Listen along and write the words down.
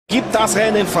gibt das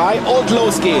Rennen frei und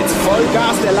los geht's.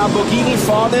 Vollgas der Lamborghini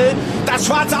vorne, das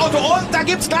schwarze Auto und da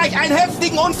gibt's gleich einen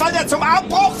heftigen Unfall, der zum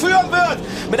Abbruch führen wird.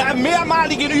 Mit einem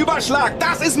mehrmaligen Überschlag.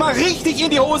 Das ist mal richtig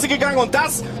in die Hose gegangen und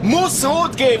das muss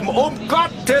rot geben. Um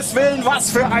Gottes Willen,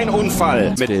 was für ein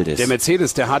Unfall. Der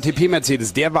Mercedes, der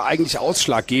HTP-Mercedes, der war eigentlich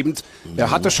ausschlaggebend. Der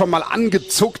hatte schon mal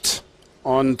angezuckt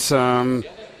und dann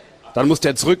musste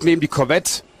er zurücknehmen, die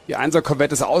Corvette. Die 1er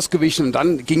Corvette ist ausgewichen und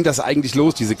dann ging das eigentlich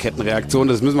los, diese Kettenreaktion.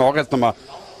 Das müssen wir auch jetzt nochmal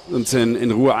uns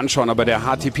in Ruhe anschauen. Aber der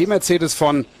HTP-Mercedes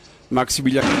von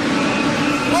Maximilian...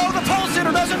 Oh, the pole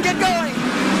sitter doesn't get going.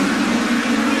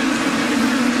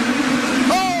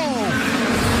 Oh!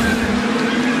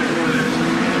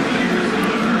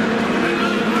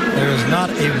 There is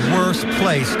not a worse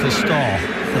place to stall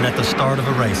than at the start of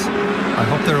a race. I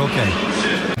hope they're okay.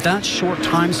 That short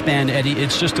time span, Eddie,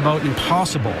 it's just about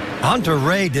impossible. Hunter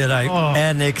Ray did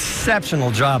an exceptional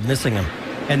job missing him.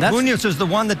 And Munoz is the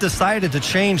one that decided to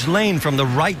change lane from the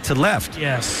right to left.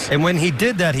 Yes. And when he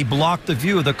did that, he blocked the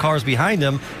view of the cars behind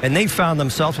him, and they found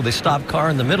themselves with a stopped car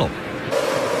in the middle.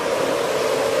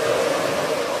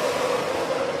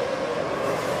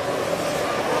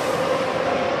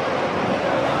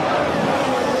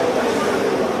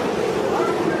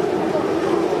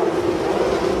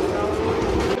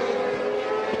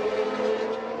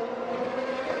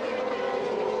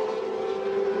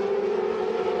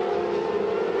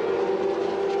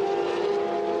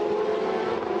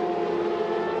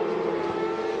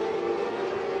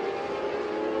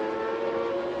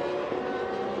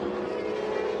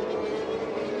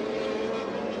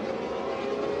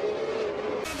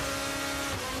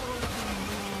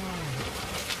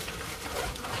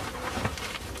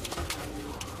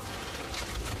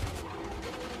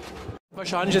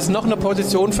 Wahrscheinlich ist noch eine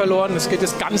Position verloren. Es geht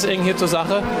jetzt ganz eng hier zur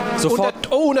Sache.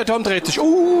 Sofort. Und der Tom dreht sich.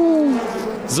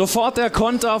 Sofort der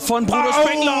Konter von Bruno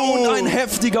Spengler und ein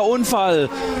heftiger Unfall.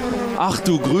 Ach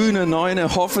du grüne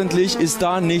Neune, hoffentlich ist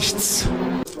da nichts.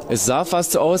 Es sah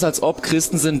fast so aus, als ob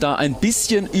Christensen da ein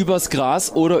bisschen übers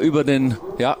Gras oder über den,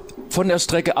 von der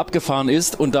Strecke abgefahren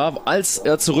ist. Und da, als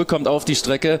er zurückkommt auf die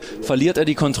Strecke, verliert er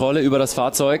die Kontrolle über das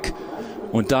Fahrzeug.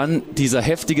 Und dann dieser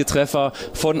heftige Treffer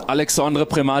von Alexandre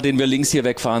Premat, den wir links hier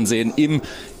wegfahren sehen, im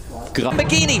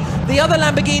Lamborghini. The other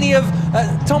Lamborghini of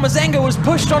Thomas Enger was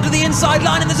pushed onto the inside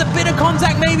line and there's a bit of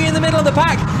contact maybe in the middle of the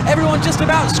pack. Everyone just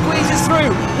about squeezes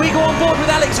through. We go on board with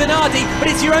Alex Zanardi, but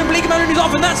it's your own Bleekemotor who's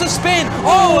off and that's a spin.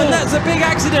 Oh, and that's a big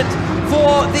accident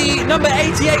for the number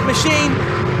 88 machine,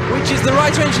 which is the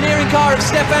Reiter Engineering car of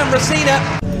Stefan Rosina.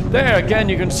 There again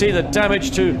you can see the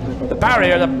damage to the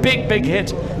barrier, the big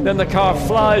hit, then the car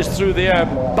flies through the air,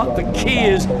 but the key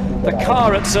is the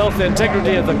car itself, the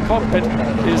integrity of the cockpit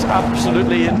is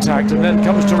absolutely intact, and then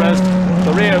comes to rest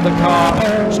the rear of the car,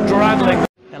 straddling.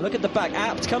 Now look at the back,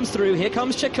 Abt comes through, here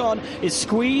comes Chacon, is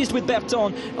squeezed with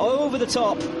Bepton over the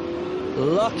top.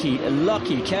 Lucky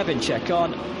Kevin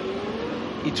Chacon.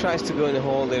 He tries to go in a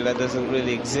hole there that doesn't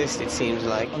really exist, it seems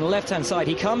like. On the left-hand side,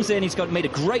 he comes in, he's made a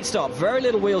great start, very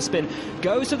little wheel spin,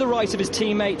 goes to the right of his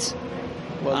teammates.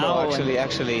 Well, no,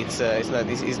 actually, it's not.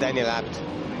 It's Daniel Abt.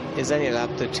 It's Daniel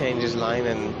Abt to change his line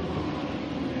and...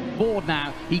 Board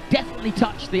now. He definitely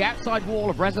touched the outside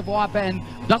wall of Reservoir Bend.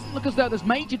 Doesn't look as though there's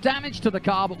major damage to the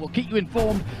car, but we'll keep you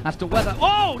informed as to whether...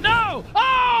 Oh, no!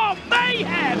 Oh,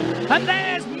 mayhem! And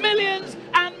there's millions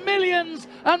and millions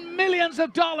and millions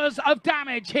of dollars of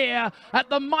damage here at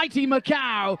the mighty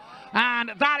Macau.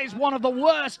 And that is one of the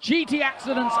worst GT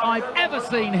accidents I've ever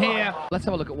seen here. Let's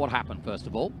have a look at what happened, first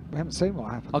of all. We haven't seen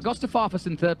what happened. Augusta Farfus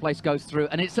in third place goes through,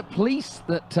 and it's the police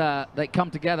that they come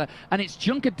together, and it's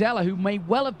Juncadella who may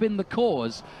well have been the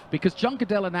cause, because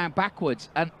Juncadella now backwards,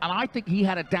 and I think he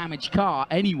had a damaged car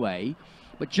anyway,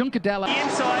 but Juncadella... The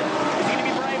inside, is he going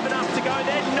to be brave enough to go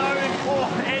there? No.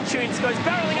 Oh, Antunes goes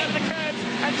barreling over the curbs,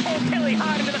 and Paul Kelly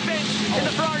hard into the fence, and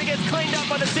the Ferrari gets cleaned up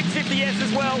by the 650S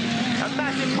as well. A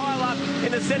massive pile-up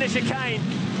in the centre chicane.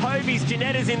 Hovey's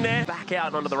Giannetta's in there. Back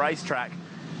out onto the racetrack.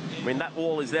 I mean, that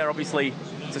wall is there, obviously,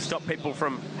 to stop people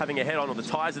from having a head-on, or the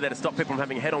tyres are there to stop people from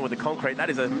having a head-on with the concrete.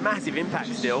 That is a massive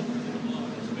impact still.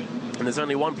 And there's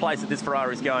only one place that this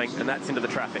Ferrari is going, and that's into the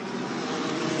traffic.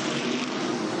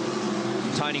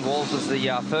 Tony Walls was the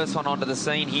first one onto the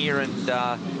scene here, and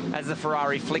as the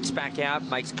Ferrari flicks back out,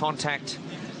 makes contact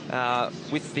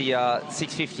with the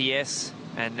 650S,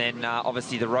 and then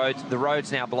obviously the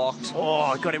road's now blocked.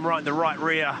 Oh, got him right in the right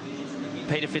rear.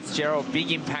 Peter Fitzgerald, big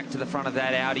impact to the front of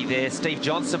that Audi there. Steve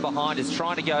Johnson behind is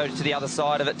trying to go to the other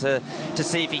side of it to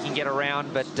see if he can get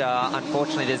around, but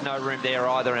unfortunately there's no room there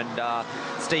either, and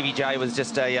Stevie J was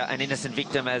just an innocent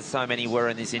victim, as so many were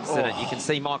in this incident. You can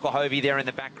see Michael Hovey there in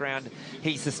the background.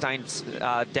 He sustained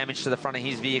damage to the front of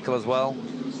his vehicle as well.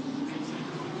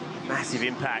 Massive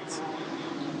impact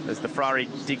as the Ferrari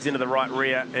digs into the right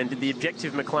rear. And did the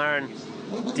objective McLaren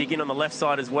dig in on the left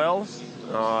side as well?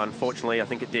 Oh, unfortunately, I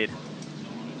think it did.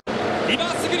 リバ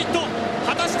ースグリッド、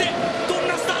果たしてどん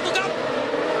なスタートか。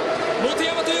本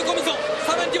山と横溝、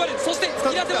さらにリバル、そして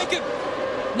突き出せばいく。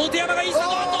本山がいいスタ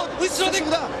ート、後ろで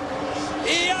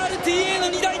ARTA の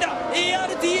2台だ、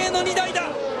ARTA の2台だ。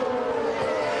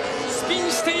スピ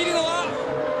ンしているのは、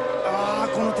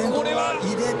これは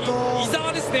井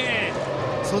澤ですね。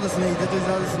そうですね、井出と井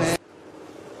澤ですね。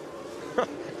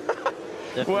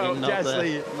Well,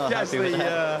 Gasly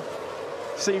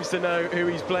seems to know who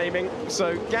he's blaming.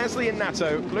 So Gasly and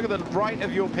Nato, look at the right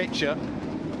of your picture.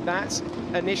 That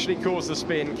initially caused the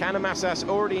spin. Canamassas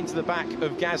already into the back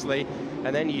of Gasly,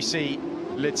 and then you see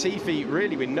Latifi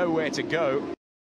really with nowhere to go.